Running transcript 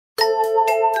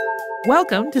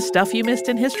Welcome to Stuff You Missed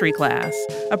in History Class,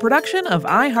 a production of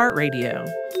iHeartRadio.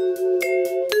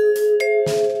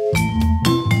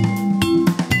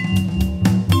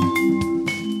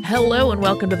 Hello and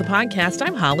welcome to the podcast.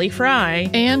 I'm Holly Fry.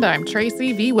 And I'm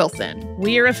Tracy V. Wilson.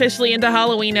 We are officially into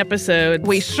Halloween episodes.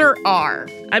 We sure are.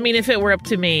 I mean, if it were up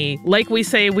to me, like we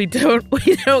say, we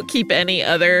don't keep any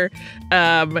other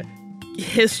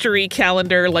history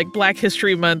calendar, like Black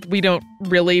History Month. We don't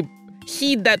really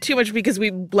heed that too much because we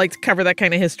like to cover that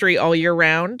kind of history all year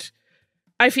round.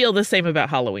 I feel the same about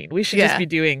Halloween. We should just be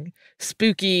doing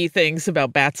spooky things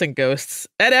about bats and ghosts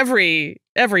at every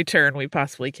turn we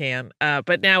possibly can.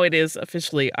 But now it is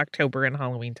officially October and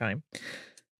Halloween time.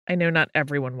 I know not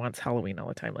everyone wants Halloween all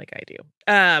the time like I do.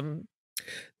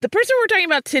 The person we're talking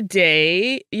about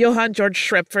today, Johann George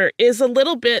Schrepfer, is a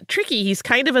little bit tricky. He's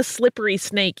kind of a slippery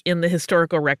snake in the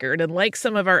historical record. And like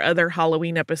some of our other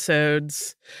Halloween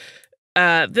episodes,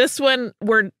 this one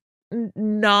we're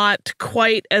not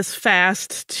quite as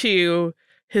fast to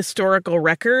historical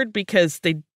record because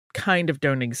they kind of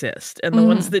don't exist. And the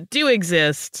ones that do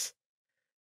exist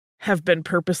have been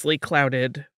purposely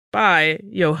clouded by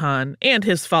Johann and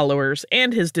his followers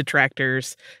and his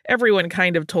detractors. Everyone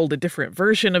kind of told a different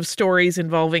version of stories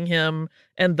involving him,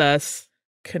 and thus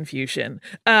confusion.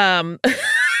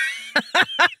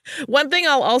 One thing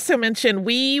I'll also mention,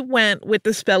 we went with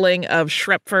the spelling of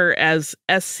Schrepfer as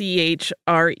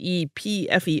Schrepfer.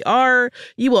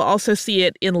 You will also see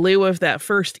it in lieu of that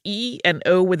first E and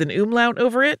O with an umlaut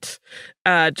over it.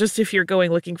 Just if you're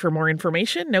going looking for more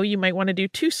information, you might want to do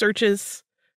 2 searches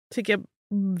to get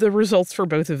the results for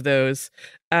both of those.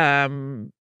 I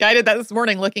did that this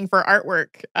morning looking for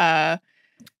artwork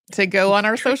to go on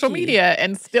our social media,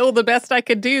 and still the best I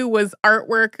could do was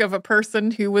artwork of a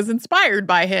person who was inspired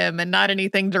by him and not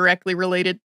anything directly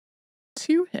related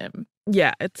to him.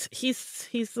 Yeah, he's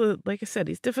like I said,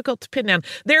 he's difficult to pin down.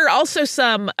 There are also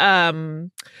some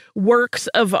works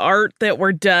of art that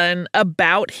were done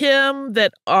about him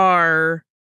that are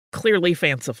clearly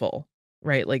fanciful,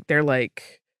 right? Like they're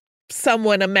like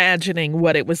someone imagining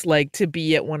what it was like to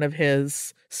be at one of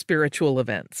his spiritual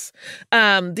events.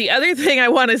 The other thing I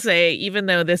want to say, even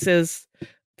though this is,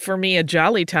 for me, a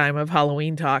jolly time of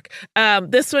Halloween talk,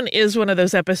 this one is one of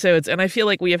those episodes, and I feel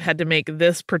like we have had to make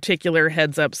this particular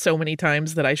heads up so many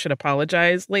times that I should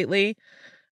apologize lately.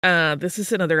 This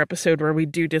is another episode where we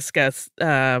do discuss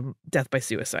death by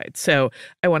suicide. So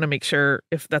I want to make sure,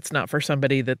 if that's not for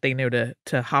somebody, that they know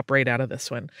to hop right out of this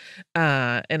one.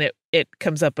 And it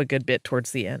comes up a good bit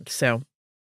towards the end. So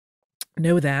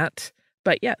know that.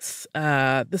 But yes,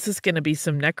 this is going to be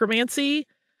some necromancy,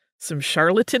 some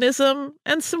charlatanism,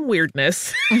 and some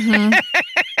weirdness. Mm-hmm.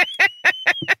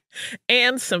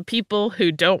 And some people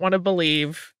who don't want to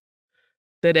believe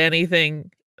that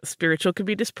anything spiritual could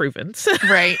be disproven. So,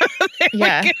 right.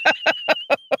 Yeah.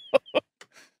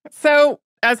 So,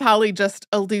 as Holly just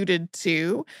alluded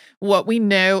to, what we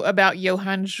know about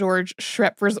Johann Georg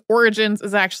Schrepfer's origins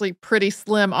is actually pretty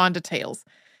slim on details.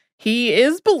 He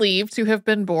is believed to have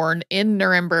been born in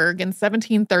Nuremberg in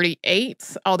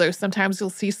 1738, although sometimes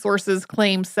you'll see sources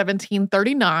claim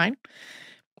 1739.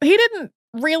 He didn't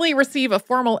really receive a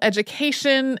formal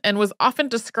education and was often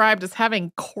described as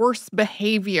having coarse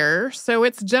behavior, so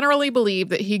it's generally believed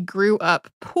that he grew up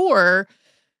poor.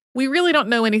 We really don't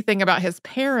know anything about his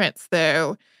parents,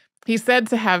 though. He's said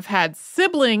to have had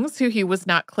siblings who he was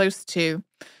not close to.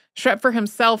 Schrepfer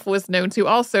himself was known to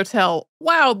also tell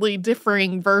wildly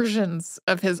differing versions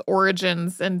of his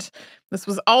origins, and this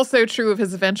was also true of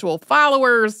his eventual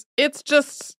followers. It's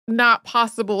just not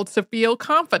possible to feel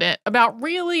confident about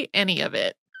really any of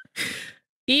it.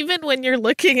 Even when you're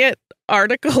looking at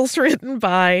articles written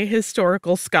by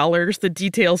historical scholars, the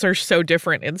details are so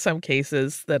different in some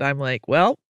cases that I'm like,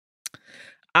 well,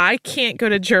 I can't go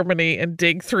to Germany and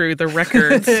dig through the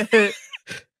records.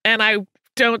 And I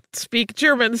don't speak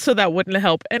German, so that wouldn't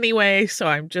help anyway. So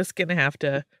I'm just going to have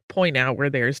to point out where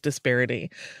there's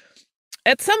disparity.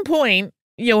 At some point,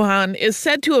 Johann is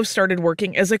said to have started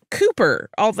working as a cooper,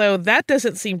 although that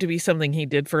doesn't seem to be something he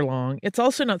did for long. It's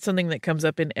also not something that comes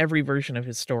up in every version of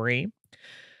his story.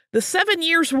 The 7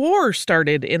 Years' War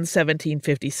started in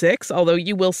 1756, although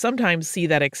you will sometimes see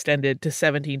that extended to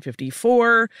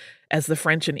 1754 as the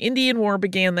French and Indian War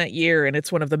began that year, and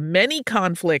it's one of the many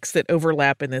conflicts that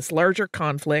overlap in this larger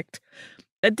conflict.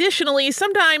 Additionally,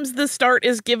 sometimes the start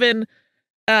is given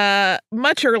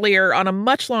much earlier on a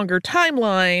much longer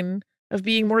timeline of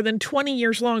being more than 20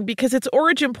 years long because its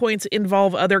origin points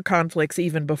involve other conflicts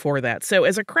even before that. So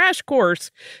as a crash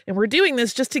course, and we're doing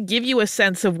this just to give you a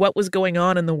sense of what was going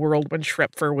on in the world when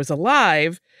Schrepfer was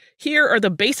alive, Here are the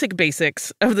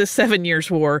basics of the 7 Years'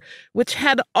 War, which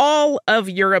had all of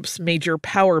Europe's major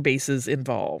power bases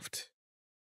involved.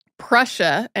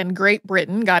 Prussia and Great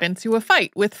Britain got into a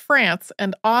fight with France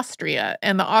and Austria,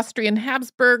 and the Austrian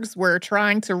Habsburgs were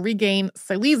trying to regain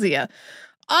Silesia.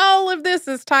 All of this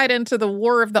is tied into the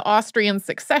War of the Austrian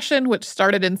Succession, which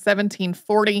started in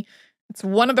 1740. It's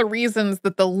one of the reasons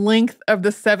that the length of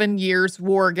the 7 Years'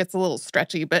 War gets a little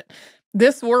stretchy, but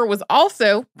this war was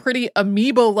also pretty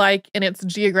amoeba-like in its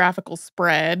geographical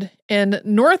spread. In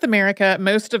North America,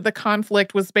 most of the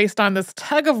conflict was based on this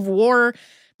tug of war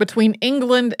between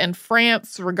England and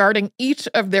France regarding each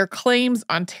of their claims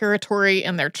on territory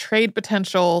and their trade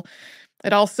potential.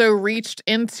 It also reached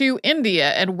into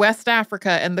India and West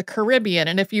Africa and the Caribbean.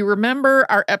 And if you remember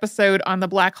our episode on the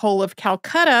Black Hole of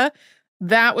Calcutta,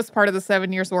 that was part of the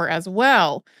 7 Years' War as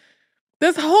well.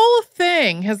 This whole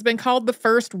thing has been called the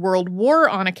First World War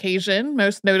on occasion,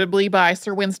 most notably by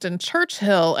Sir Winston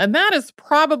Churchill, and that is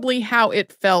probably how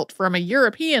it felt from a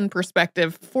European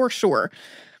perspective, for sure.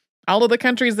 All of the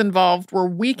countries involved were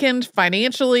weakened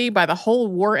financially by the whole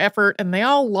war effort, and they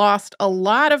all lost a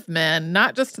lot of men,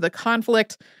 not just to the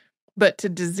conflict, but to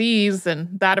disease,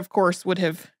 and that, of course, would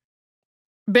have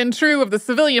been true of the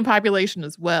civilian population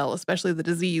as well, especially the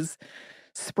disease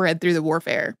spread through the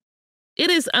warfare. It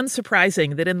is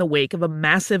unsurprising that in the wake of a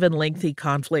massive and lengthy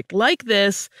conflict like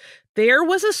this, there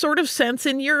was a sort of sense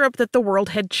in Europe that the world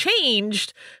had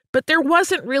changed, but there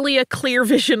wasn't really a clear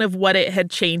vision of what it had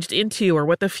changed into or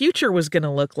what the future was going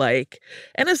to look like.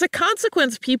 And as a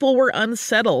consequence, people were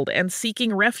unsettled and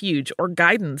seeking refuge or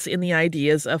guidance in the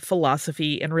ideas of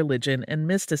philosophy and religion and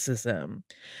mysticism.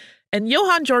 And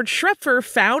Johann George Schrepfer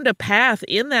found a path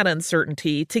in that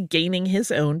uncertainty to gaining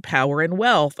his own power and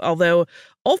wealth, although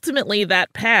ultimately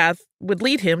that path would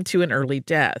lead him to an early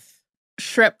death.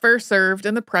 Schrepfer served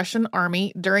in the Prussian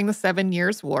army during the 7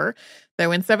 Years' War,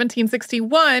 though in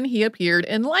 1761 he appeared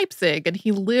in Leipzig and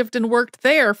he lived and worked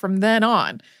there from then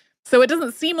on. So it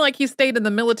doesn't seem like he stayed in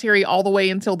the military all the way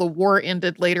until the war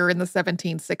ended later in the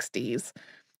 1760s.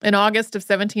 In August of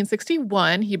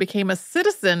 1761, he became a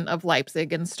citizen of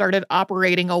Leipzig and started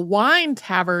operating a wine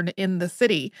tavern in the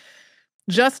city.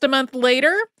 Just a month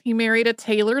later, he married a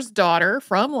tailor's daughter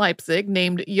from Leipzig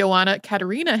named Johanna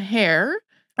Katharina Herr.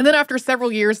 And then after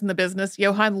several years in the business,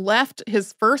 Johann left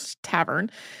his first tavern.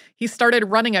 He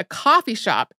started running a coffee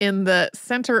shop in the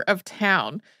center of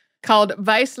town called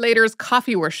Weisleder's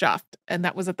Kaffeewirtschaft, and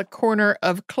that was at the corner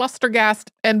of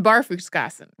Klostergast and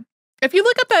Barfußgassen. If you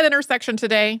look up that intersection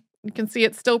today, you can see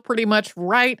it's still pretty much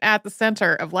right at the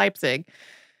center of Leipzig.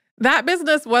 That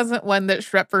business wasn't one that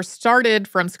Schrepfer started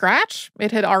from scratch.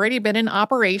 It had already been in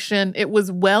operation. It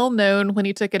was well known when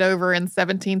he took it over in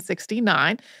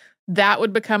 1769. That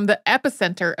would become the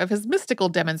epicenter of his mystical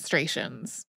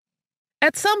demonstrations.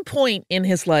 At some point in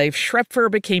his life, Schrepfer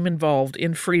became involved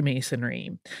in Freemasonry.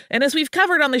 And as we've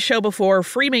covered on the show before,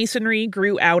 Freemasonry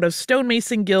grew out of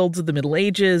stonemason guilds of the Middle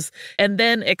Ages and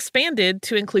then expanded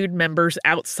to include members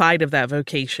outside of that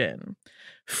vocation.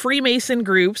 Freemason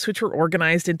groups, which were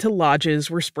organized into lodges,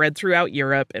 were spread throughout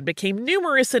Europe and became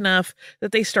numerous enough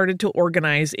that they started to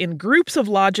organize in groups of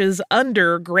lodges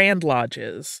under Grand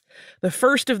Lodges. The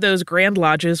first of those Grand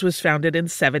Lodges was founded in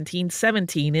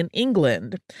 1717 in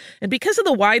England. And because of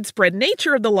the widespread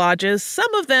nature of the lodges,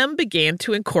 some of them began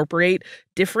to incorporate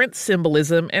different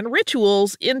symbolism and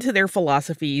rituals into their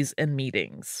philosophies and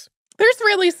meetings. There's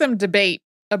really some debate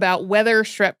about whether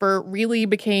Schrepfer really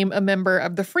became a member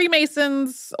of the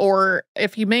Freemasons or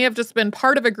if he may have just been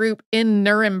part of a group in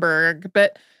Nuremberg.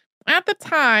 But at the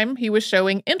time he was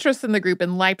showing interest in the group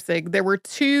in Leipzig, there were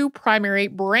two primary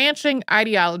branching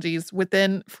ideologies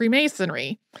within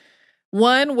Freemasonry.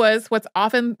 One was what's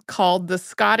often called the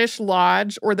Scottish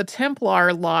Lodge or the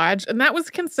Templar Lodge, and that was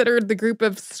considered the group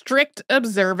of strict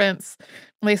observance.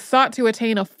 They sought to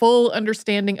attain a full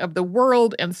understanding of the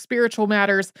world and spiritual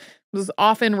matters. It was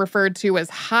often referred to as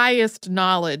highest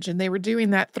knowledge, and they were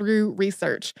doing that through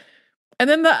research. And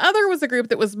then the other was a group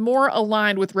that was more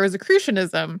aligned with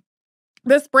Rosicrucianism.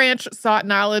 This branch sought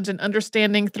knowledge and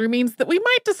understanding through means that we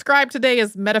might describe today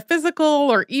as metaphysical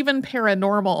or even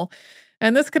paranormal.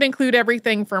 And this could include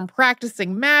everything from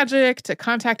practicing magic to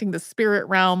contacting the spirit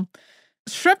realm.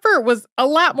 Schrepfer was a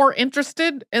lot more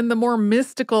interested in the more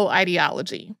mystical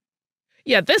ideology.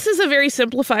 Yeah, this is a very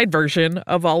simplified version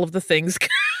of all of the things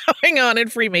going on in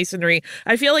Freemasonry.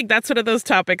 I feel like that's one of those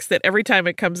topics that every time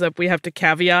it comes up, we have to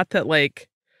caveat that, like,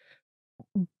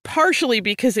 partially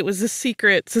because it was a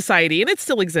secret society, and it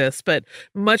still exists, but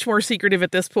much more secretive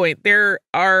at this point. There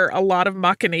are a lot of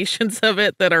machinations of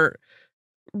it that are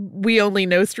we only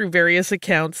know through various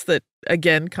accounts that,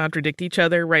 again, contradict each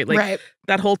other, right? Like Right.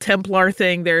 that whole Templar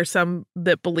thing, there are some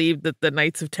that believe that the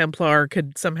Knights of Templar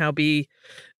could somehow be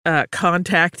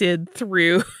contacted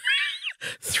through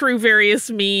through various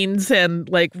means and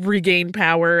like regain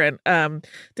power. And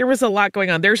there was a lot going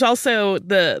on. There's also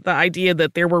the idea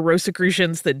that there were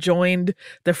Rosicrucians that joined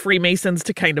the Freemasons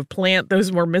to kind of plant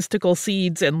those more mystical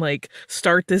seeds and like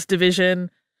start this division.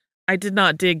 I did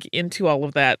not dig into all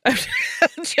of that.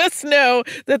 Just know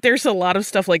that there's a lot of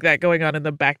stuff like that going on in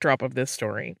the backdrop of this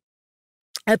story.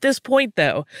 At this point,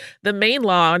 though, the main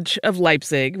lodge of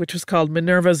Leipzig, which was called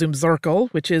Minerva zum Circle,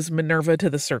 which is Minerva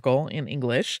to the Circle in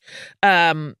English,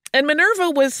 and Minerva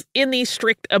was in the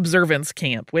strict observance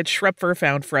camp, which Schrepfer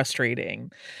found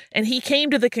frustrating. And he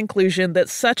came to the conclusion that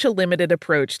such a limited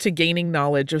approach to gaining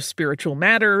knowledge of spiritual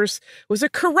matters was a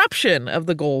corruption of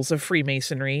the goals of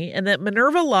Freemasonry, and that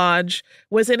Minerva Lodge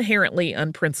was inherently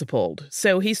unprincipled.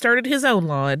 So he started his own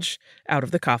lodge out of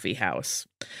the coffee house.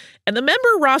 And the member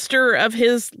roster of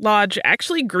his lodge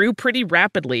actually grew pretty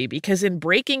rapidly because in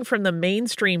breaking from the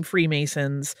mainstream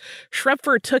Freemasons,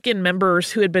 Schrepfer took in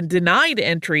members who had been denied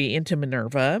entry into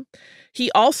Minerva. He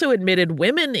also admitted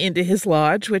women into his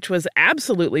lodge, which was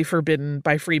absolutely forbidden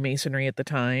by Freemasonry at the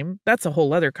time. That's a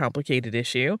whole other complicated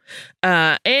issue.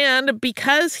 And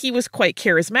because he was quite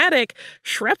charismatic,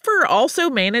 Schrepfer also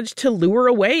managed to lure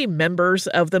away members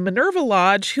of the Minerva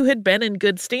Lodge who had been in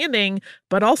good standing,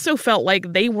 but also felt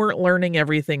like they weren't learning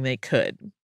everything they could.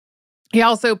 He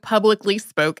also publicly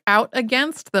spoke out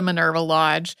against the Minerva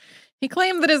Lodge. He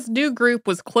claimed that his new group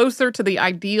was closer to the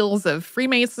ideals of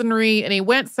Freemasonry, and he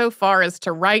went so far as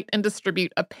to write and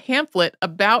distribute a pamphlet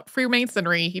about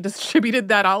Freemasonry. He distributed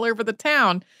that all over the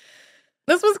town.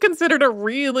 This was considered a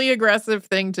really aggressive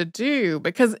thing to do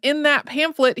because in that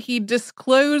pamphlet, he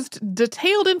disclosed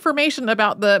detailed information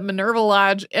about the Minerva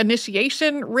Lodge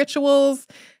initiation rituals.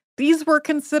 These were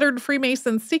considered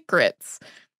Freemason secrets.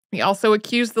 He also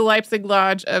accused the Leipzig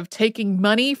Lodge of taking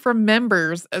money from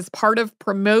members as part of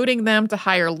promoting them to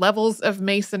higher levels of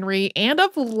Masonry and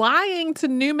of lying to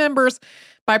new members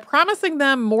by promising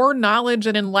them more knowledge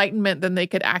and enlightenment than they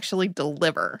could actually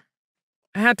deliver.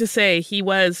 I have to say, he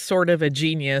was sort of a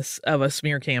genius of a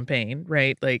smear campaign,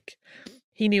 right? Like,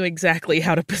 he knew exactly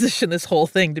how to position this whole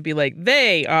thing to be like,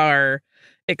 they are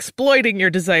exploiting your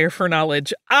desire for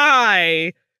knowledge.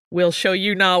 I will show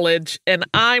you knowledge, and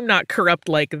I'm not corrupt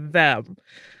like them.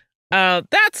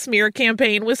 That smear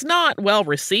campaign was not well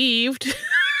received,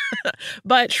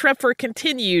 but Schrepfer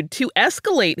continued to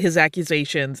escalate his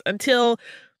accusations until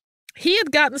he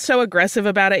had gotten so aggressive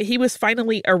about it, he was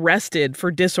finally arrested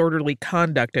for disorderly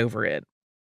conduct over it.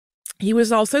 He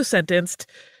was also sentenced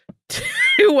to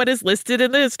what is listed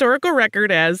in the historical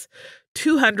record as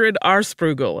 200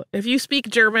 Arsprügel. If you speak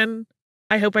German,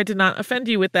 I hope I did not offend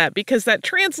you with that, because that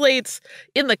translates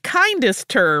in the kindest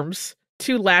terms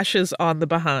to lashes on the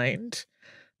behind.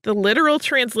 The literal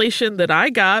translation that I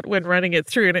got when running it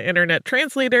through an internet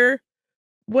translator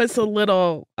was a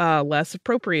little less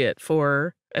appropriate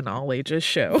for an all ages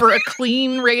show. For a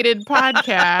clean rated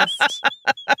podcast.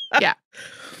 Yeah.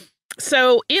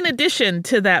 So in addition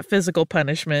to that physical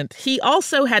punishment, he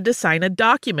also had to sign a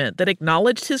document that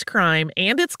acknowledged his crime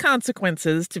and its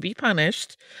consequences to be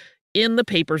punished in the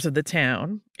papers of the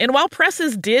town. And while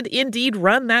presses did indeed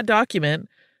run that document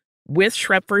with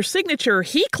Schrepfer's signature,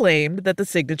 he claimed that the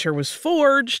signature was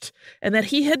forged and that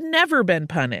he had never been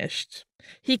punished.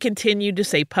 He continued to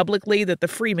say publicly that the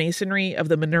Freemasonry of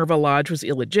the Minerva Lodge was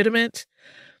illegitimate.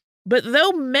 But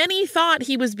though many thought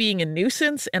he was being a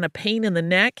nuisance and a pain in the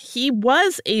neck, he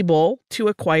was able to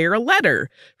acquire a letter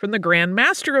from the Grand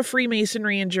Master of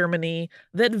Freemasonry in Germany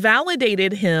that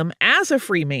validated him as a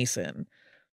Freemason.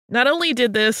 Not only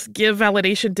did this give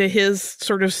validation to his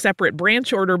sort of separate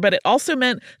branch order, but it also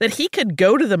meant that he could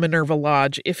go to the Minerva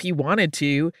Lodge if he wanted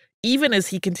to, even as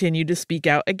he continued to speak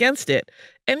out against it.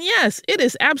 And yes, it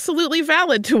is absolutely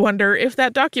valid to wonder if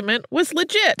that document was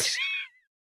legit.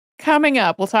 Coming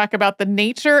up, we'll talk about the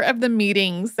nature of the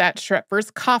meetings at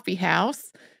Schrepfer's coffee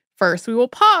house. First, we will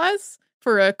pause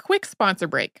for a quick sponsor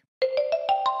break.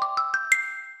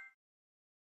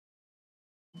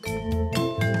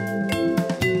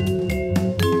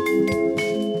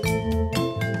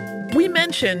 We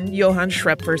mentioned Johann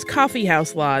Schrepfer's Coffee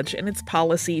House Lodge and its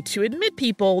policy to admit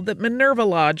people that Minerva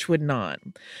Lodge would not.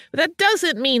 But that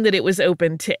doesn't mean that it was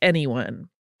open to anyone.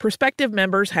 prospective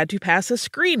members had to pass a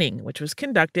screening, which was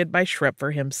conducted by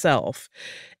Schrepfer himself.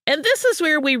 And this is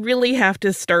where we really have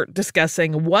to start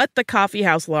discussing what the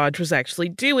Coffeehouse Lodge was actually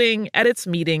doing at its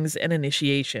meetings and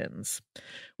initiations.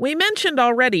 We mentioned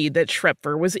already that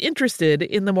Schrepfer was interested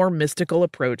in the more mystical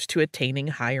approach to attaining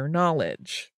higher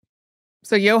knowledge.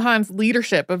 So Johann's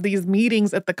leadership of these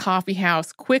meetings at the coffee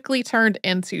house quickly turned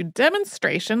into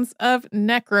demonstrations of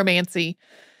necromancy.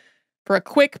 For a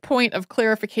quick point of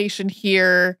clarification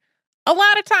here, a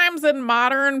lot of times in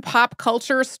modern pop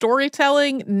culture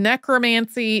storytelling,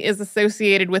 necromancy is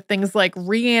associated with things like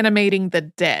reanimating the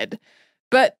dead.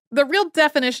 But the real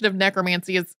definition of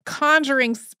necromancy is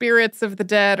conjuring spirits of the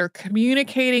dead or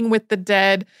communicating with the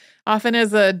dead, often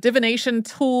as a divination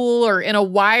tool or in a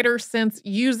wider sense,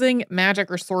 using magic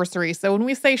or sorcery. So when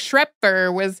we say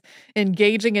Schrepfer was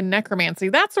engaging in necromancy,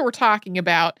 that's what we're talking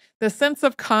about, the sense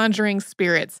of conjuring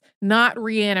spirits, not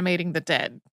reanimating the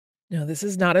dead. No, this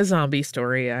is not a zombie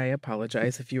story. I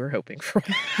apologize if you were hoping for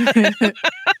it.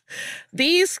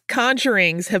 These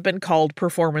conjurings have been called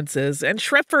performances, and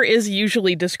Schrepfer is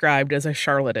usually described as a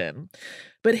charlatan.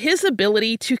 But his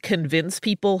ability to convince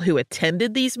people who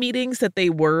attended these meetings that they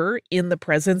were in the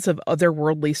presence of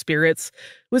otherworldly spirits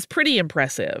was pretty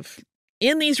impressive.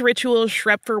 In these rituals,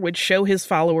 Schrepfer would show his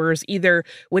followers either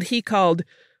what he called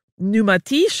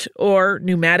pneumatisch, or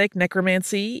pneumatic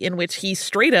necromancy, in which he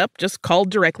straight up just called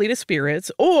directly to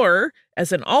spirits, or,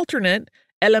 as an alternate,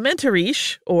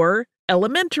 elementarisch, or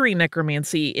elementary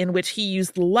necromancy, in which he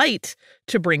used light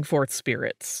to bring forth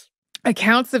spirits.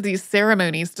 Accounts of these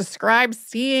ceremonies describe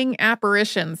seeing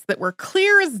apparitions that were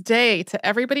clear as day to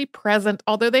everybody present,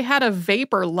 although they had a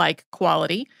vapor-like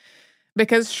quality.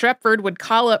 Because Schrepfer would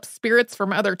call up spirits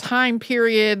from other time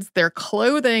periods, their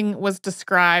clothing was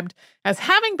described as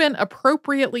having been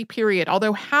appropriately period.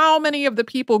 Although how many of the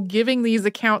people giving these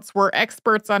accounts were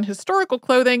experts on historical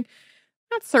clothing,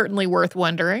 that's certainly worth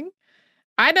wondering.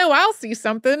 I know I'll see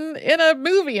something in a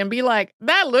movie and be like,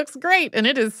 that looks great, and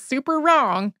it is super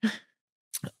wrong.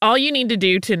 All you need to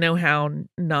do to know how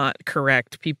not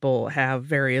correct people have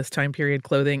various time period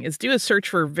clothing is do a search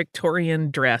for Victorian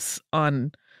dress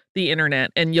on the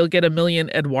internet, and you'll get a million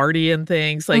Edwardian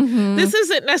things. Like, this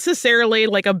isn't necessarily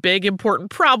like a big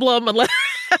important problem unless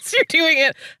you're doing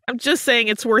it. I'm just saying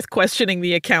it's worth questioning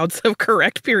the accounts of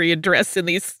correct period dress in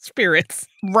these spirits.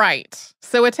 Right.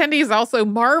 So attendees also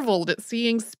marveled at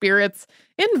seeing spirits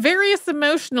in various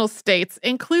emotional states,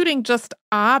 including just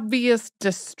obvious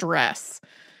distress.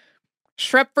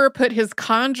 Schrepfer put his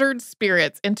conjured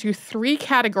spirits into 3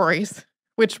 categories,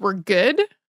 which were good,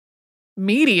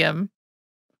 medium,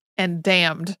 and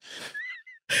damned.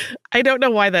 I don't know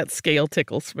why that scale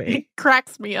tickles me. It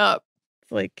cracks me up.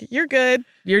 It's like, you're good,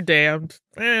 you're damned,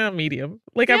 medium.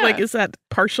 Like, yeah. I'm like, is that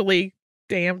partially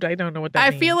damned? I don't know what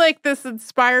that means. I feel like this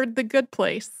inspired The Good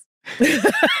Place.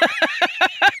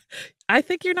 I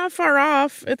think you're not far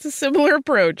off. It's a similar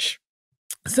approach.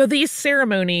 So these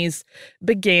ceremonies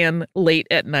began late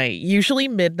at night, usually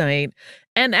midnight,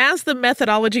 and as the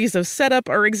methodologies of setup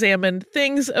are examined,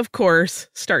 things, of course,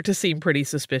 start to seem pretty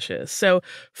suspicious. So,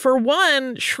 for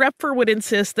one, Schrepfer would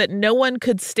insist that no one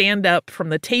could stand up from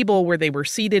the table where they were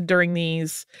seated during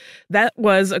these. That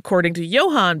was, according to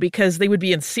Johann, because they would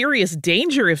be in serious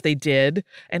danger if they did,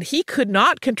 and he could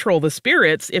not control the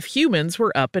spirits if humans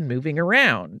were up and moving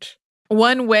around.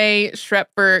 One way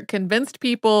Schrepfer convinced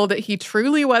people that he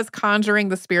truly was conjuring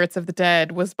the spirits of the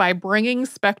dead was by bringing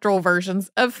spectral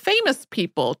versions of famous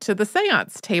people to the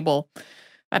seance table.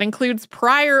 That includes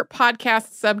prior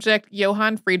podcast subject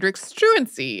Johann Friedrich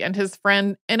Struensee and his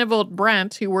friend Enevold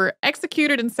Brandt, who were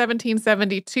executed in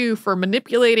 1772 for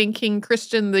manipulating King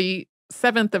Christian VII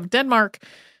of Denmark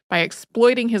by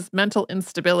exploiting his mental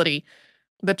instability.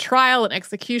 The trial and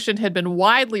execution had been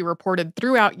widely reported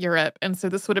throughout Europe, and so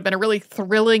this would have been a really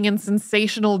thrilling and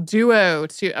sensational duo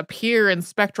to appear in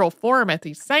spectral form at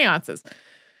these seances.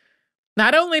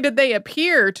 Not only did they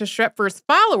appear to Schrepfer's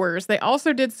followers, they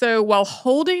also did so while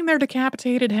holding their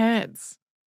decapitated heads.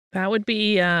 That would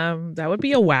be a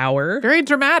wower. Very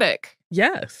dramatic.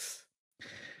 Yes.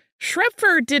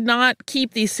 Schrepfer did not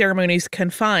keep these ceremonies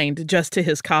confined just to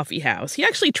his coffee house. He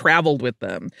actually traveled with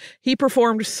them. He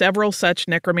performed several such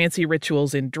necromancy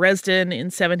rituals in Dresden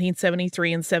in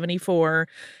 1773 and 74.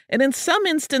 And in some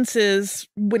instances,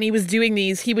 when he was doing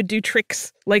these, he would do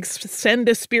tricks like send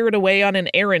a spirit away on an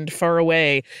errand far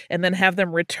away and then have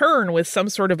them return with some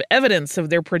sort of evidence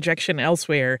of their projection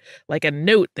elsewhere, like a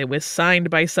note that was signed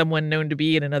by someone known to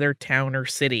be in another town or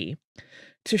city.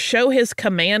 To show his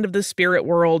command of the spirit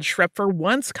world, Schrepfer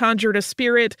once conjured a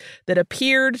spirit that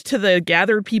appeared to the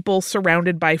gathered people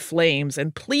surrounded by flames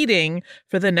and pleading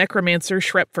for the necromancer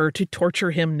Schrepfer to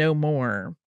torture him no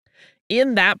more.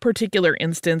 In that particular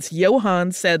instance,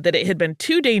 Johann said that it had been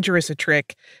too dangerous a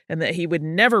trick and that he would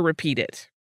never repeat it.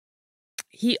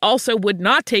 He also would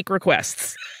not take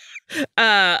requests.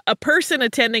 A person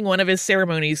attending one of his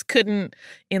ceremonies couldn't,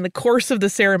 in the course of the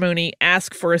ceremony,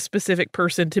 ask for a specific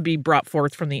person to be brought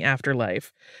forth from the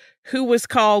afterlife. Who was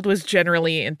called was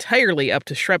generally entirely up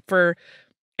to Schrepfer,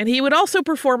 and he would also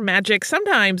perform magic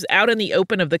sometimes out in the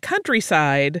open of the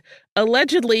countryside,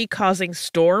 allegedly causing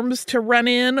storms to run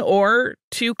in or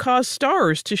to cause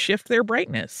stars to shift their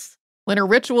brightness. When a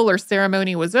ritual or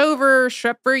ceremony was over,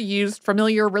 Schrepfer used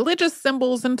familiar religious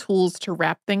symbols and tools to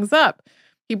wrap things up.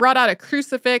 He brought out a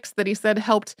crucifix that he said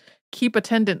helped keep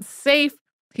attendants safe.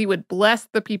 He would bless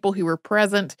the people who were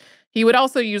present. He would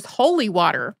also use holy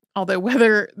water, although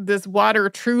whether this water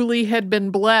truly had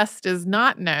been blessed is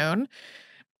not known.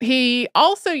 He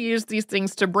also used these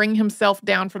things to bring himself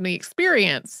down from the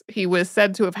experience. He was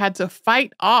said to have had to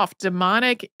fight off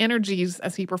demonic energies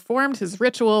as he performed his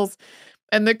rituals.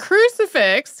 And the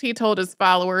crucifix, he told his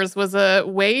followers, was a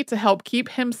way to help keep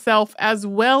himself as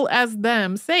well as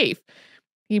them safe.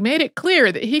 He made it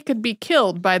clear that he could be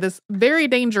killed by this very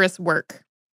dangerous work.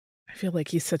 I feel like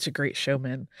he's such a great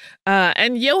showman.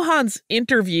 And Johann's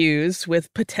interviews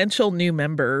with potential new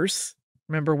members,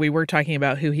 remember we were talking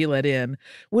about who he let in,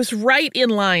 was right in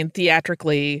line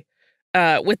theatrically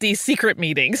with these secret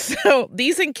meetings. So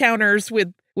these encounters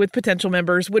with potential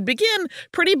members would begin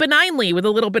pretty benignly with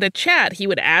a little bit of chat. He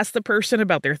would ask the person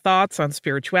about their thoughts on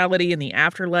spirituality and the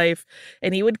afterlife,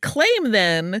 and he would claim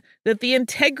then that the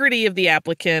integrity of the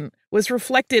applicant was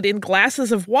reflected in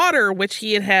glasses of water, which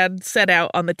he had set out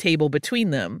on the table between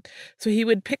them. So he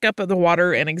would pick up the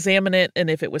water and examine it, and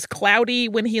if it was cloudy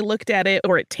when he looked at it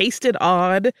or it tasted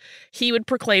odd, he would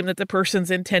proclaim that the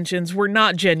person's intentions were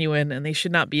not genuine and they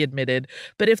should not be admitted.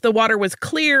 But if the water was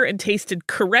clear and tasted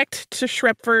correct to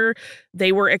Schrepfer,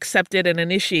 they were accepted and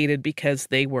initiated because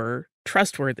they were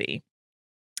trustworthy.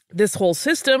 This whole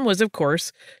system was, of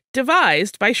course,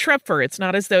 devised by Schrepfer. It's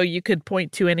not as though you could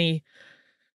point to any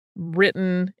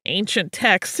written ancient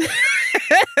text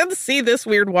and see this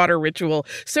weird water ritual.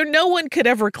 So no one could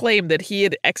ever claim that he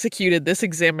had executed this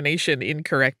examination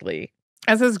incorrectly.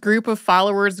 As his group of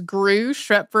followers grew,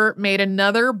 Schrepfer made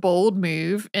another bold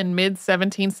move in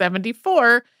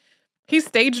mid-1774. He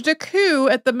staged a coup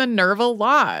at the Minerva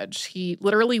Lodge. He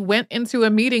literally went into a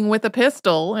meeting with a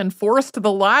pistol and forced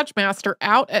the lodge master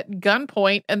out at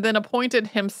gunpoint and then appointed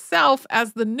himself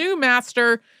as the new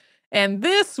master. And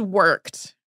this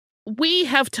worked. We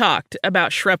have talked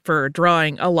about Schrepfer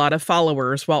drawing a lot of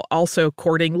followers while also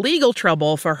courting legal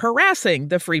trouble for harassing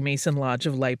the Freemason Lodge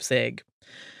of Leipzig.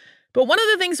 But one of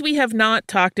the things we have not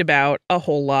talked about a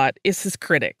whole lot is his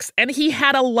critics, and he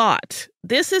had a lot.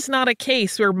 This is not a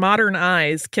case where modern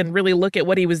eyes can really look at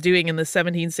what he was doing in the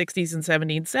 1760s and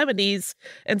 1770s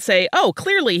and say, oh,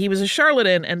 clearly he was a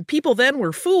charlatan and people then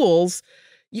were fools.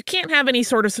 You can't have any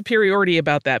sort of superiority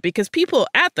about that because people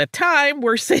at the time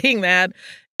were saying that.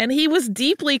 And he was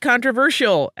deeply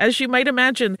controversial, as you might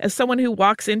imagine, as someone who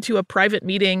walks into a private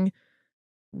meeting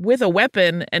with a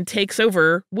weapon and takes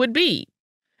over would be.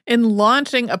 In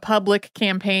launching a public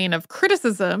campaign of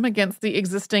criticism against the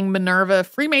existing Minerva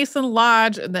Freemason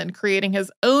Lodge and then creating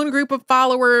his own group of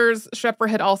followers, Schrepfer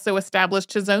had also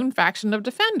established his own faction of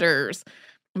defenders.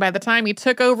 By the time he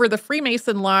took over the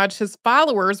Freemason Lodge, his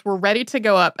followers were ready to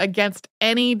go up against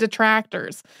any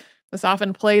detractors. This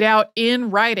often played out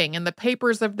in writing in the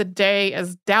papers of the day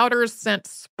as doubters sent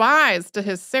spies to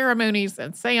his ceremonies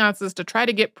and seances to try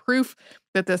to get proof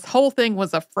that this whole thing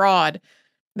was a fraud.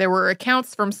 There were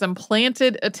accounts from some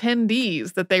planted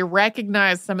attendees that they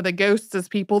recognized some of the ghosts as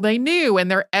people they knew in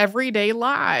their everyday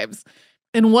lives.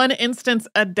 In one instance,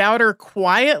 a doubter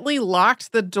quietly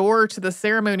locked the door to the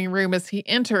ceremony room as he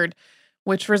entered,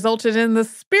 which resulted in the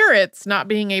spirits not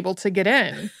being able to get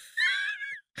in.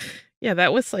 Yeah,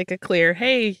 that was like a clear,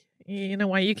 hey, you know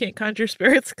why you can't conjure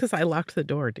spirits? Because I locked the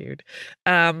door, dude.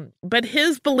 But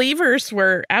his believers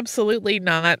were absolutely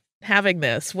not having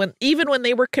this. Even when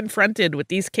they were confronted with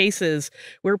these cases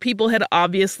where people had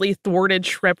obviously thwarted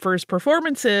Schrepfer's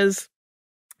performances,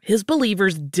 his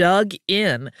believers dug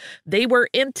in. They were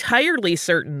entirely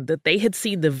certain that they had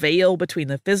seen the veil between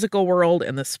the physical world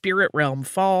and the spirit realm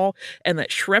fall, and that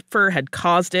Schrepfer had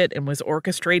caused it and was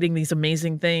orchestrating these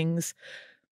amazing things.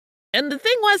 And the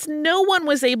thing was, no one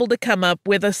was able to come up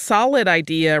with a solid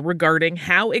idea regarding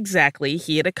how exactly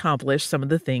he had accomplished some of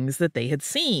the things that they had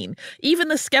seen. Even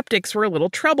the skeptics were a little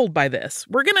troubled by this.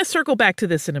 We're going to circle back to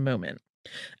this in a moment.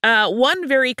 One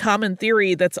very common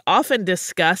theory that's often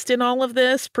discussed in all of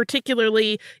this,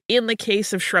 particularly in the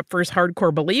case of Schrepfer's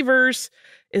hardcore believers,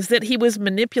 is that he was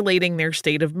manipulating their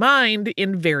state of mind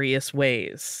in various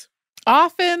ways.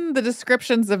 Often, the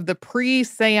descriptions of the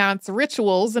pre-seance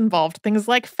rituals involved things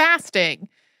like fasting.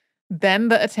 Then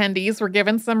the attendees were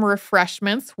given some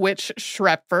refreshments, which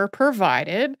Schrepfer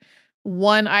provided.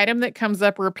 One item that comes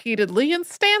up repeatedly and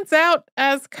stands out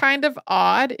as kind of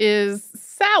odd is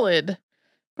salad.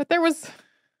 But there was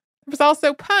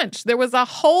also punch. There was a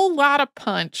whole lot of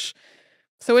punch.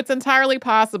 So it's entirely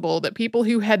possible that people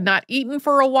who had not eaten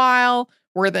for a while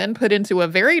were then put into a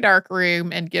very dark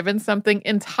room and given something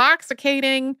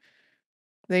intoxicating.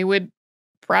 They would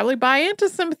probably buy into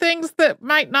some things that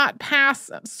might not pass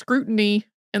scrutiny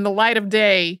in the light of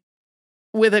day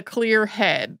with a clear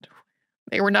head.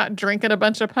 They were not drinking a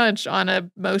bunch of punch on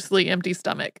a mostly empty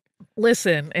stomach.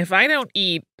 Listen, if I don't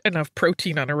eat enough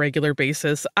protein on a regular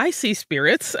basis, I see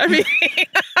spirits. I mean,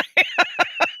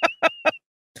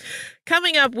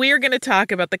 coming up, we are going to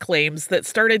talk about the claims that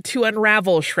started to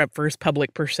unravel Schrepfer's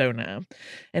public persona.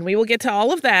 And we will get to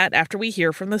all of that after we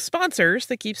hear from the sponsors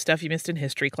that keep Stuff You Missed in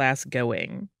History class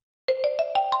going.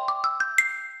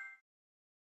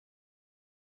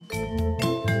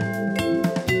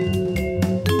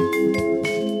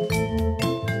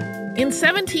 In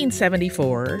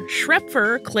 1774,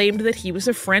 Schrepfer claimed that he was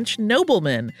a French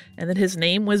nobleman and that his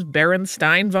name was Baron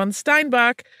Stein von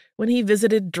Steinbach when he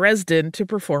visited Dresden to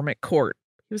perform at court.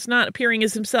 He was not appearing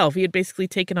as himself. He had basically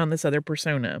taken on this other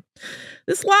persona.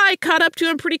 This lie caught up to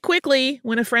him pretty quickly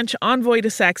when a French envoy to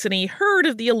Saxony heard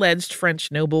of the alleged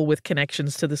French noble with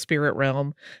connections to the spirit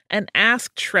realm and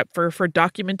asked Schrepfer for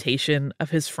documentation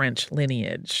of his French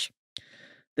lineage.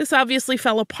 This obviously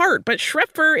fell apart, but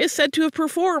Schrepfer is said to have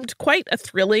performed quite a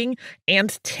thrilling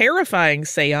and terrifying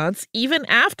seance even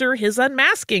after his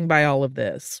unmasking by all of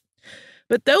this.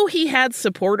 But though he had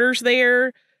supporters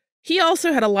there, he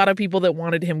also had a lot of people that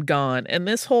wanted him gone, and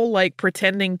this whole,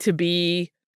 pretending to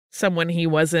be someone he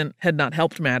wasn't had not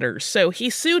helped matters. So he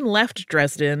soon left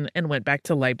Dresden and went back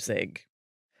to Leipzig.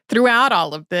 Throughout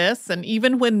all of this, and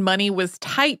even when money was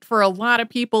tight for a lot of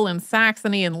people in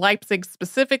Saxony and Leipzig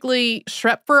specifically,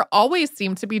 Schrepfer always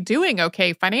seemed to be doing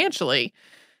okay financially.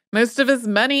 Most of his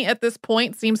money at this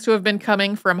point seems to have been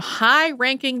coming from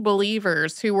high-ranking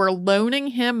believers who were loaning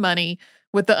him money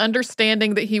with the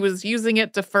understanding that he was using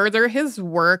it to further his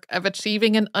work of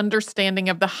achieving an understanding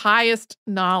of the highest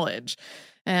knowledge,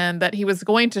 and that he was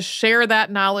going to share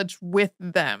that knowledge with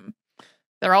them.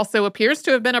 There also appears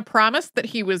to have been a promise that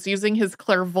he was using his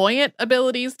clairvoyant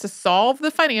abilities to solve the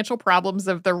financial problems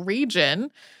of the region,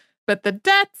 but the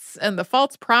debts and the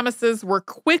false promises were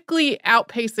quickly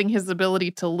outpacing his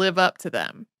ability to live up to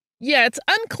them. Yeah, it's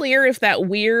unclear if that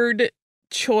weird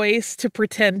choice to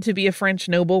pretend to be a French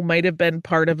noble might have been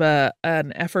part of an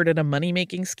effort at a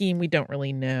money-making scheme. We don't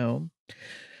really know.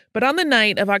 But on the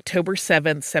night of October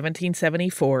 7th,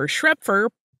 1774, Schrepfer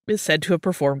is said to have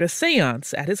performed a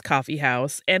seance at his coffee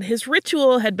house, and his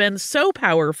ritual had been so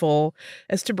powerful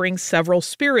as to bring several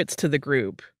spirits to the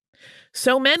group.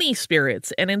 So many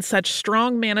spirits, and in such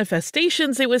strong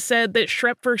manifestations, it was said that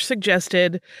Schrepfer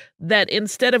suggested that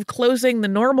instead of closing the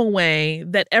normal way,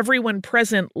 that everyone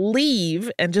present leave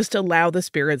and just allow the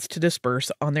spirits to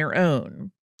disperse on their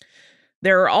own.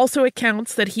 There are also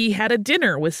accounts that he had a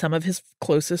dinner with some of his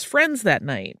closest friends that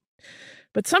night.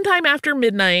 But sometime after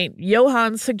midnight,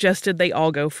 Johann suggested they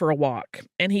all go for a walk,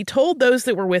 and he told those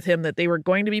that were with him that they were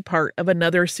going to be part of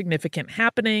another significant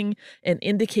happening and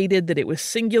indicated that it was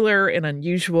singular and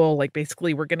unusual,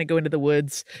 basically, we're going to go into the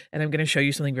woods and I'm going to show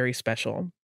you something very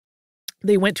special.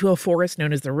 They went to a forest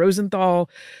known as the Rosenthal,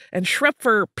 and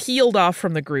Schrepfer peeled off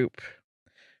from the group.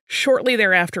 Shortly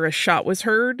thereafter, a shot was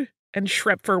heard, and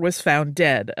Schrepfer was found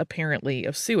dead, apparently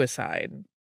of suicide.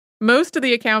 Most of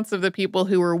the accounts of the people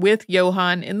who were with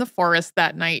Johann in the forest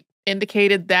that night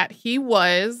indicated that he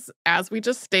was, as we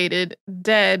just stated,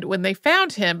 dead when they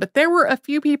found him, but there were a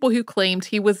few people who claimed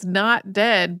he was not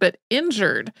dead, but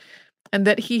injured, and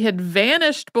that he had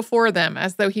vanished before them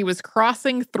as though he was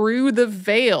crossing through the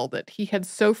veil that he had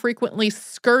so frequently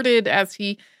skirted as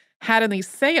he had in these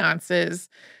seances.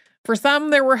 For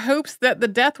some, there were hopes that the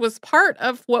death was part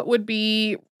of what would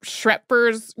be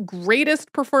Schrepfer's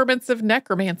greatest performance of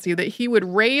necromancy, that he would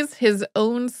raise his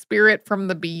own spirit from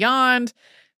the beyond.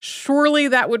 Surely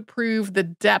that would prove the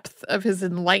depth of his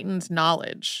enlightened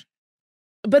knowledge.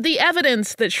 But the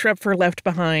evidence that Schrepfer left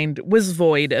behind was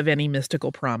void of any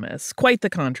mystical promise. Quite the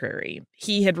contrary.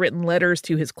 He had written letters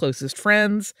to his closest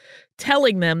friends,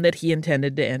 telling them that he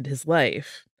intended to end his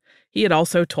life. He had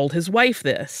also told his wife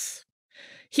this.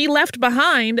 He left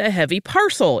behind a heavy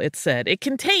parcel, it said. It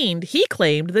contained, he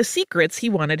claimed, the secrets he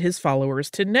wanted his followers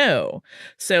to know.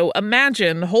 So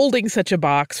imagine holding such a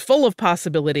box full of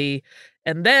possibility,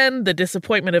 and then the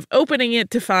disappointment of opening it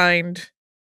to find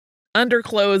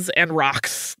underclothes and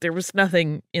rocks. There was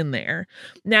nothing in there.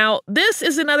 Now, this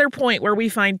is another point where we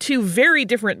find two very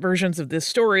different versions of this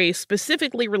story,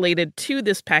 specifically related to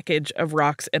this package of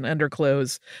rocks and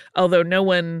underclothes, although no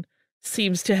one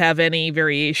seems to have any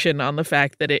variation on the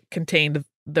fact that it contained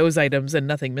those items and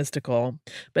nothing mystical.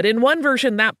 But in one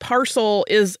version, that parcel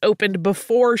is opened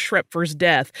before Schrepfer's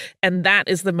death, and that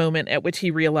is the moment at which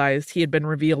he realized he had been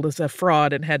revealed as a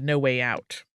fraud and had no way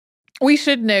out. We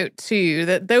should note, too,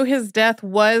 that though his death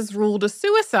was ruled a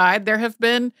suicide, there have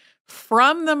been,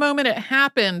 from the moment it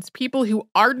happened, people who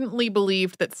ardently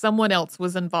believed that someone else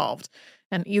was involved,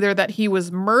 and either that he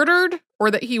was murdered or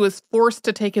that he was forced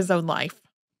to take his own life.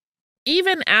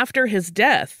 Even after his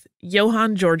death,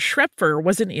 Johann George Schrepfer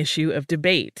was an issue of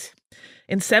debate.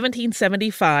 In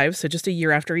 1775, so just a year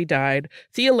after he died,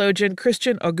 theologian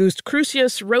Christian August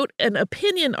Crucius wrote an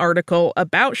opinion article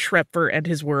about Schrepfer and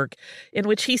his work, in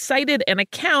which he cited an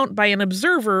account by an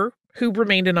observer who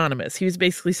remained anonymous. He was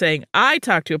basically saying, I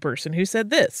talked to a person who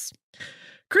said this.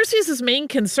 Crucius's main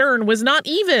concern was not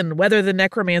even whether the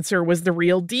necromancer was the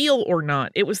real deal or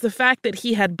not. It was the fact that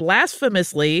he had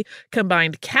blasphemously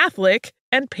combined Catholic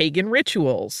and pagan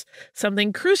rituals,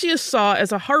 something Crucius saw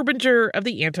as a harbinger of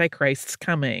the Antichrist's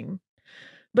coming.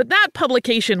 But that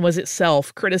publication was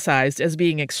itself criticized as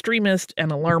being extremist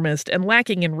and alarmist and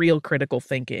lacking in real critical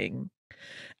thinking.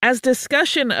 As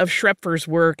discussion of Schrepfer's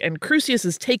work and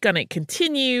Crucius's take on it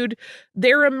continued,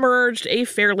 there emerged a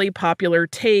fairly popular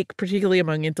take, particularly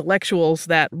among intellectuals,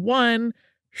 that 1,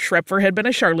 Schrepfer had been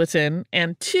a charlatan,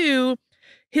 and 2,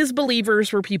 his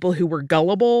believers were people who were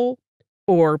gullible,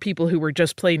 or people who were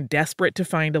just plain desperate to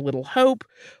find a little hope,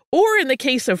 or in the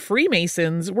case of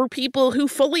Freemasons, were people who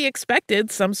fully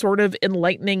expected some sort of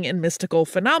enlightening and mystical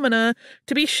phenomena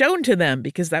to be shown to them,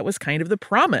 because that was kind of the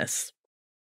promise.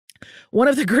 One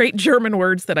of the great German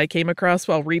words that I came across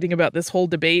while reading about this whole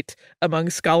debate among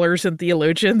scholars and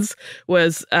theologians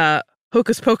was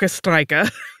hocus pocus strike,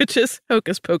 which is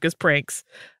hocus pocus pranks.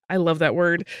 I love that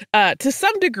word. To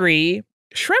some degree,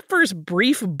 Schrepfer's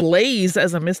brief blaze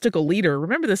as a mystical leader,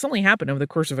 remember this only happened over the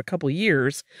course of a couple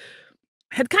years,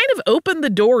 had kind of opened the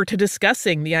door to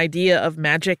discussing the idea of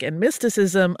magic and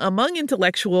mysticism among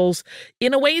intellectuals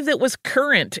in a way that was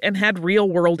current and had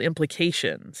real-world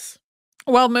implications.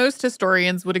 While most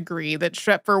historians would agree that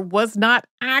Schrepfer was not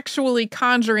actually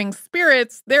conjuring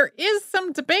spirits, there is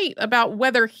some debate about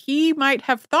whether he might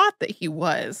have thought that he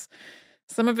was.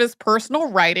 Some of his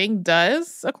personal writing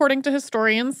does, according to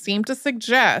historians, seem to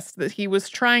suggest that he was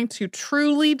trying to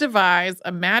truly devise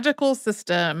a magical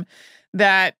system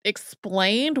that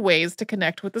explained ways to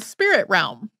connect with the spirit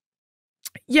realm.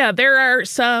 Yeah, there are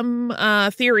some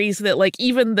theories that, like,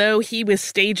 even though he was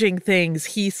staging things,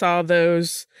 he saw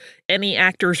those, any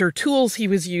actors or tools he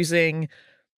was using,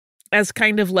 as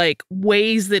kind of like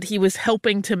ways that he was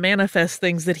helping to manifest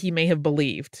things that he may have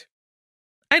believed.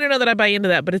 I don't know that I buy into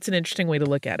that, but it's an interesting way to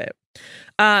look at it.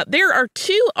 There are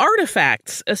 2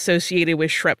 artifacts associated with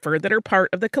Schrepfer that are part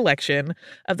of the collection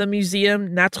of the Museum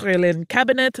Naturellen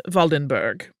Cabinet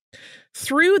Waldenburg.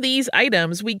 Through these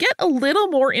items, we get a little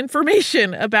more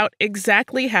information about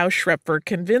exactly how Schrepfer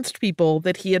convinced people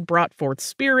that he had brought forth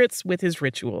spirits with his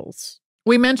rituals.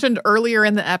 We mentioned earlier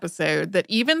in the episode that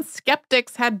even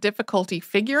skeptics had difficulty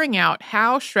figuring out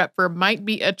how Schrepfer might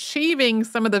be achieving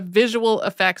some of the visual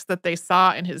effects that they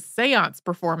saw in his seance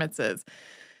performances.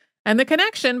 And the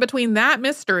connection between that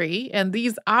mystery and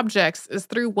these objects is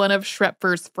through one of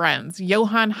Schrepfer's friends,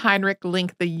 Johann Heinrich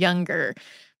Link the Younger.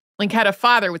 Link had a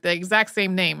father with the exact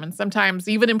same name, and sometimes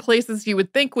even in places you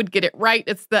would think would get it right,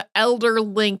 it's the elder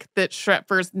Link that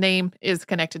Schrepfer's name is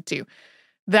connected to.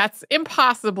 That's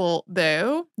impossible,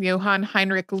 though. Johann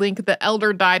Heinrich Link the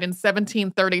Elder died in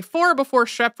 1734 before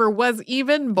Schrepfer was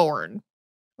even born.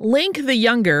 Link the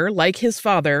Younger, like his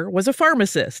father, was a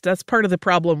pharmacist. That's part of the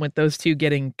problem with those two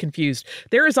getting confused.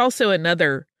 There is also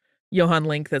another Johann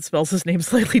Link that spells his name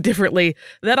slightly differently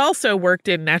that also worked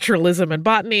in naturalism and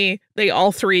botany. They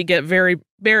all 3 get very,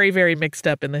 very, very mixed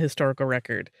up in the historical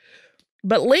record.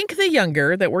 But Link the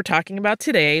Younger, that we're talking about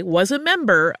today, was a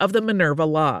member of the Minerva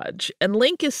Lodge, and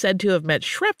Link is said to have met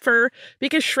Schrepfer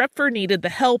because Schrepfer needed the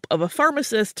help of a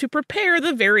pharmacist to prepare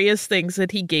the various things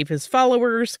that he gave his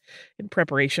followers in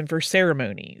preparation for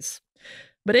ceremonies.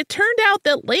 But it turned out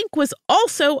that Link was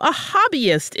also a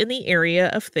hobbyist in the area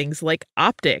of things like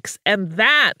optics, and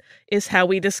that is how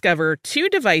we discover two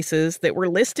devices that were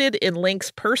listed in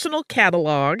Link's personal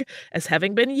catalog as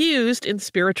having been used in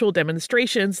spiritual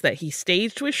demonstrations that he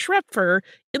staged with Schrepfer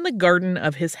in the garden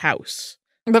of his house.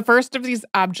 The first of these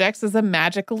objects is a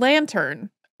magic lantern.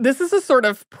 This is a sort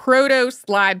of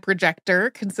proto-slide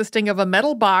projector consisting of a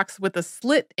metal box with a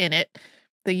slit in it.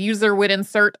 The user would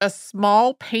insert a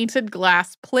small painted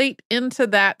glass plate into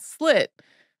that slit.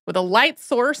 With a light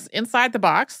source inside the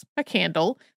box, a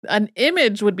candle, an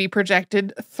image would be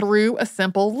projected through a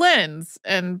simple lens.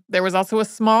 And there was also a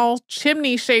small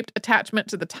chimney-shaped attachment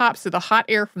to the top so the hot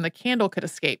air from the candle could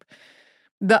escape.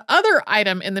 The other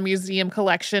item in the museum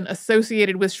collection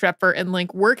associated with Schrepfer and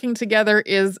Link working together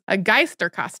is a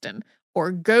Geisterkasten,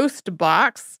 or ghost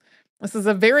box. This is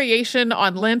a variation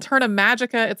on Lanterna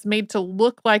Magica. It's made to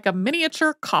look like a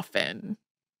miniature coffin.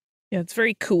 Yeah, it's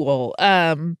very cool.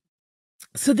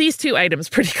 So these two items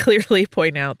pretty clearly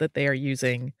point out that they are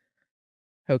using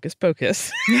hocus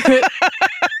pocus.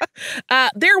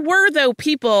 There were, though,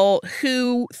 people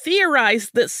who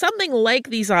theorized that something like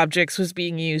these objects was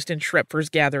being used in Schrepfer's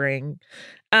gathering.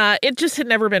 It just had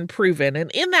never been proven.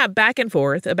 And in that back and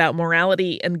forth about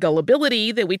morality and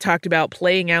gullibility that we talked about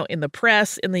playing out in the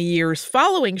press in the years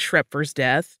following Schrepfer's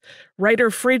death, writer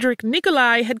Friedrich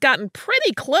Nicolai had gotten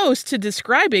pretty close to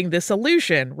describing this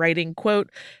illusion, writing, quote,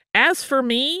 "As for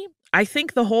me, I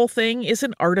think the whole thing is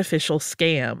an artificial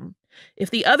scam.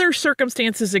 If the other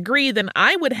circumstances agree, then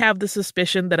I would have the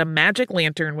suspicion that a magic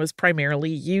lantern was primarily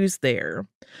used there.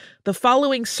 The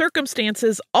following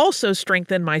circumstances also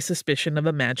strengthen my suspicion of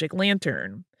a magic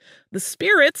lantern. The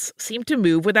spirits seem to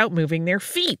move without moving their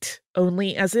feet,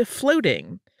 only as if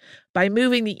floating. By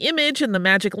moving the image in the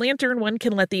magic lantern, one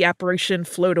can let the apparition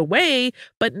float away,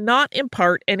 but not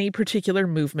impart any particular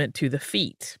movement to the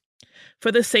feet.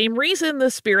 For the same reason, the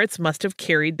spirits must have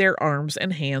carried their arms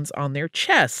and hands on their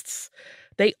chests.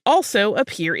 They also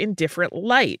appear in different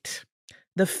light.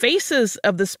 The faces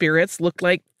of the spirits look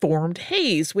like formed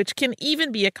haze, which can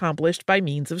even be accomplished by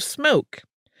means of smoke.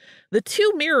 The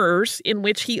two mirrors in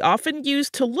which he often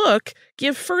used to look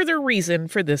give further reason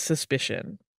for this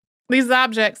suspicion." These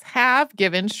objects have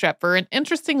given Schrepfer an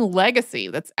interesting legacy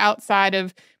that's outside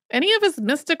of any of his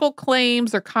mystical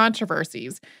claims or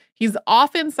controversies. He's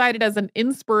often cited as an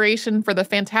inspiration for the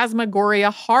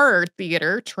phantasmagoria horror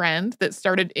theater trend that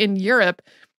started in Europe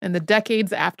in the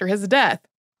decades after his death.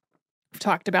 We've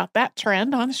talked about that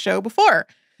trend on the show before.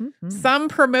 Mm-hmm. Some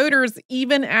promoters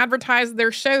even advertise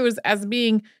their shows as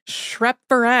being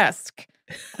Schrepfer-esque.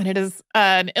 And it is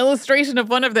an illustration of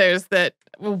one of those that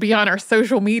will be on our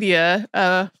social media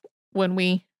when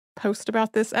we post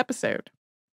about this episode.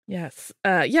 Yes.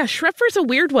 Schrepfer's a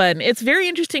weird one. It's very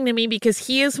interesting to me because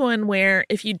he is one where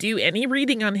if you do any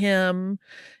reading on him,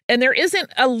 and there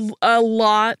isn't a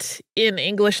lot in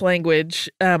English language,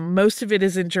 most of it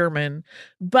is in German,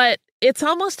 but it's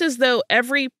almost as though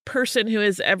every person who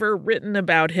has ever written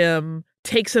about him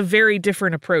takes a very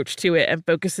different approach to it and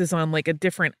focuses on like a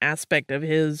different aspect of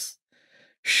his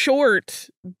short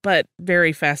but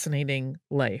very fascinating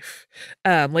life.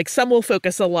 Like some will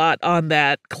focus a lot on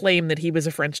that claim that he was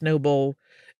a French noble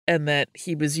and that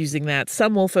he was using that.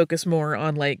 Some will focus more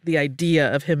on like the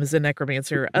idea of him as a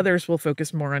necromancer. Others will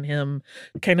focus more on him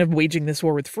kind of waging this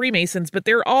war with Freemasons, but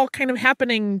they're all kind of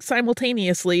happening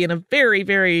simultaneously in a very,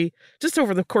 very, just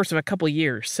over the course of a couple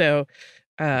years. So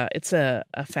it's a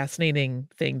fascinating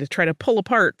thing to try to pull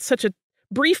apart such a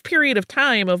brief period of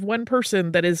time of one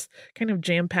person that is kind of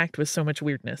jam-packed with so much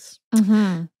weirdness.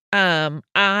 Mm-hmm.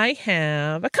 I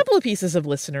have a couple of pieces of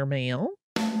listener mail.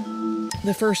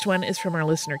 The first one is from our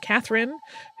listener, Catherine,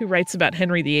 who writes about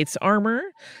Henry VIII's armor.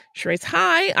 She writes,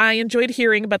 "Hi, I enjoyed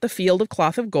hearing about the field of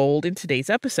cloth of gold in today's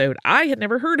episode. I had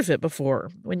never heard of it before.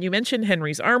 When you mentioned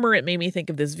Henry's armor, it made me think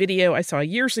of this video I saw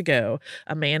years ago.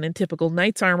 A man in typical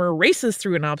knight's armor races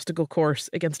through an obstacle course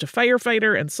against a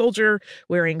firefighter and soldier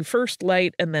wearing first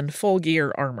light and then full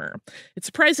gear armor. It's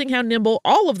surprising how nimble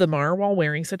all of them are while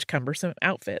wearing such cumbersome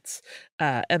outfits."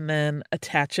 And then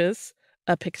attaches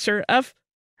a picture of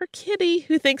her kitty,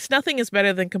 who thinks nothing is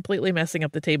better than completely messing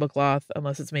up the tablecloth,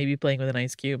 unless it's maybe playing with an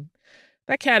ice cube.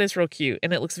 That cat is real cute,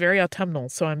 and it looks very autumnal,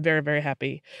 so I'm very, very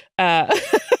happy.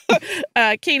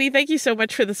 Katie, thank you so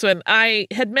much for this one. I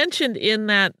had mentioned in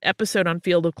that episode on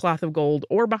Field of Cloth of Gold,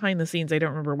 or behind the scenes, I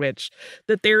don't remember which,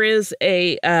 that there is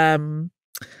a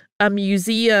a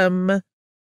museum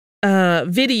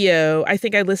video. I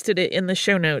think I listed it in the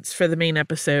show notes for the main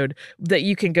episode, that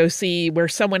you can go see, where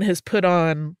someone has put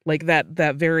on like that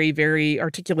very, very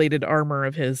articulated armor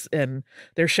of his, and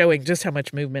they're showing just how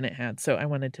much movement it had. So I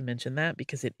wanted to mention that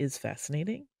because it is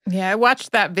fascinating. Yeah, I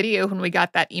watched that video when we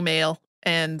got that email,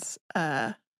 and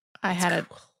I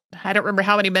don't remember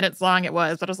how many minutes long it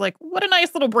was, but I was like, what a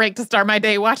nice little break to start my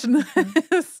day watching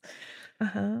this.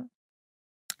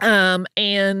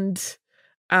 And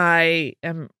I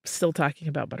am still talking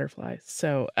about butterflies.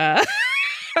 So,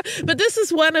 but this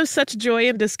is one of such joy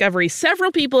and discovery.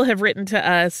 Several people have written to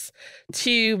us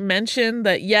to mention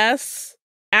that, yes,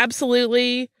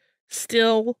 absolutely,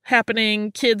 still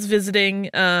happening. Kids visiting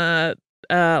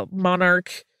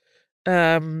monarch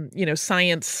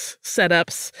science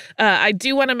setups. I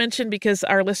do want to mention, because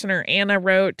our listener Anna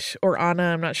wrote, or Anna,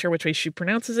 I'm not sure which way she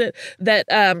pronounces it, that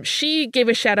she gave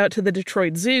a shout out to the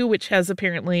Detroit Zoo, which has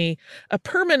apparently a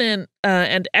permanent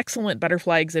and excellent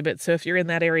butterfly exhibit. So if you're in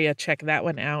that area, check that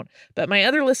one out. But my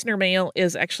other listener mail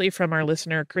is actually from our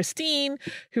listener Christine,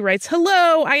 who writes,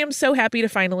 "Hello, I am so happy to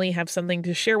finally have something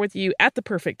to share with you at the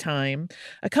perfect time.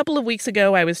 A couple of weeks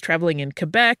ago, I was traveling in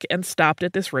Quebec and stopped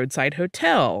at this roadside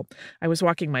hotel. I was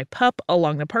walking my pup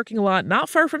along the parking lot not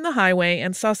far from the highway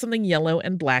and saw something yellow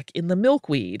and black in the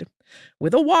milkweed.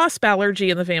 With a wasp allergy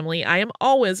in the family, I am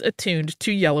always attuned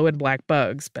to yellow and black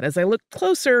bugs, but as I looked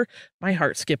closer, my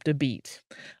heart skipped a beat.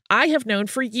 I have known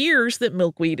for years that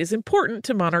milkweed is important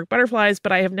to monarch butterflies,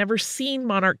 but I have never seen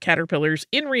monarch caterpillars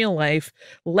in real life,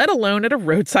 let alone at a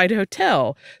roadside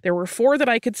hotel. There were 4 that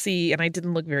I could see, and I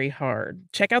didn't look very hard.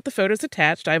 Check out the photos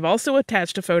attached. I've also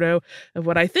attached a photo of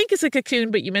what I think is a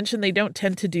cocoon, but you mentioned they don't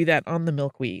tend to do that on the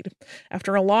milkweed.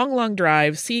 After a long, long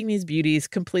drive, seeing these beauties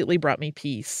completely brought me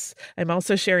peace. I'm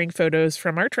also sharing photos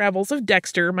from our travels of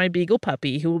Dexter, my beagle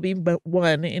puppy, who will be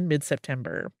 1 in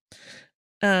mid-September.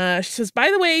 She says, by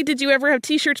the way, did you ever have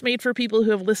t-shirts made for people who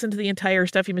have listened to the entire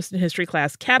Stuff You Missed in History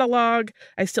class catalog?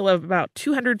 I still have about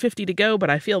 250 to go,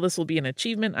 but I feel this will be an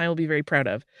achievement I will be very proud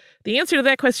of. The answer to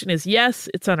that question is yes.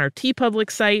 It's on our TeePublic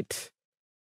site.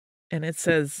 And it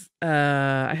says,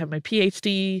 I have my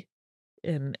PhD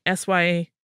in SY.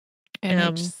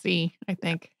 HC, I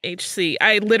think. HC.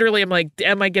 I literally am like,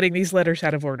 am I getting these letters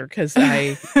out of order? Because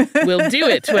I will do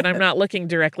it when I'm not looking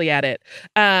directly at it.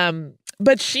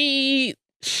 But she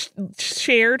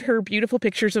shared her beautiful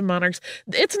pictures of monarchs.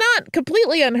 It's not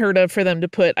completely unheard of for them to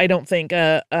put, I don't think,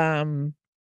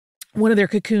 one of their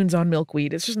cocoons on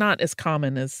milkweed. It's just not as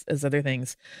common as other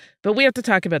things. But we have to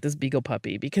talk about this beagle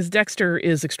puppy because Dexter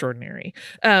is extraordinary.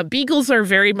 Beagles are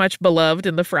very much beloved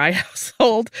in the Fry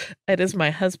household. It is my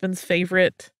husband's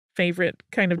favorite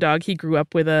kind of dog. He grew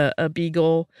up with a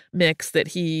beagle mix that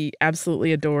he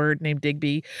absolutely adored named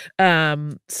Digby.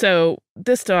 So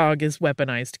this dog is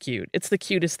weaponized cute. It's the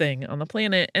cutest thing on the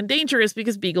planet, and dangerous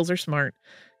because beagles are smart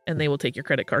and they will take your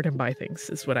credit card and buy things,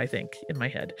 is what I think in my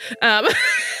head.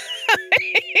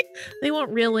 They won't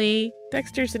really.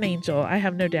 Dexter's an angel, I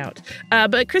have no doubt.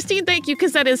 But Christine, thank you,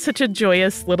 because that is such a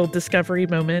joyous little discovery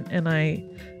moment, and I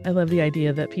love the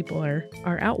idea that people are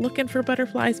out looking for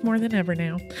butterflies more than ever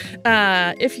now.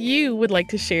 If you would like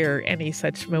to share any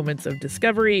such moments of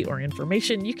discovery or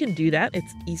information, you can do that.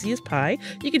 It's easy as pie.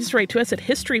 You can just write to us at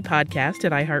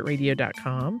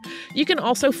historypodcast@iHeartRadio.com. You can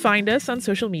also find us on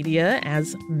social media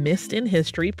as Missed in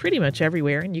History pretty much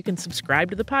everywhere, and you can subscribe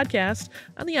to the podcast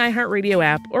on the iHeartRadio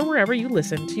app or wherever you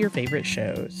listen to your favorite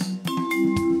shows.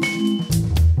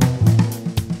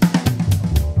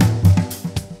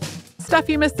 Stuff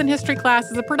You Missed in History Class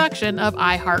is a production of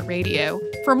iHeartRadio.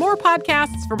 For more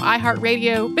podcasts from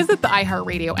iHeartRadio, visit the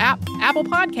iHeartRadio app, Apple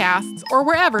Podcasts, or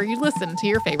wherever you listen to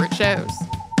your favorite shows.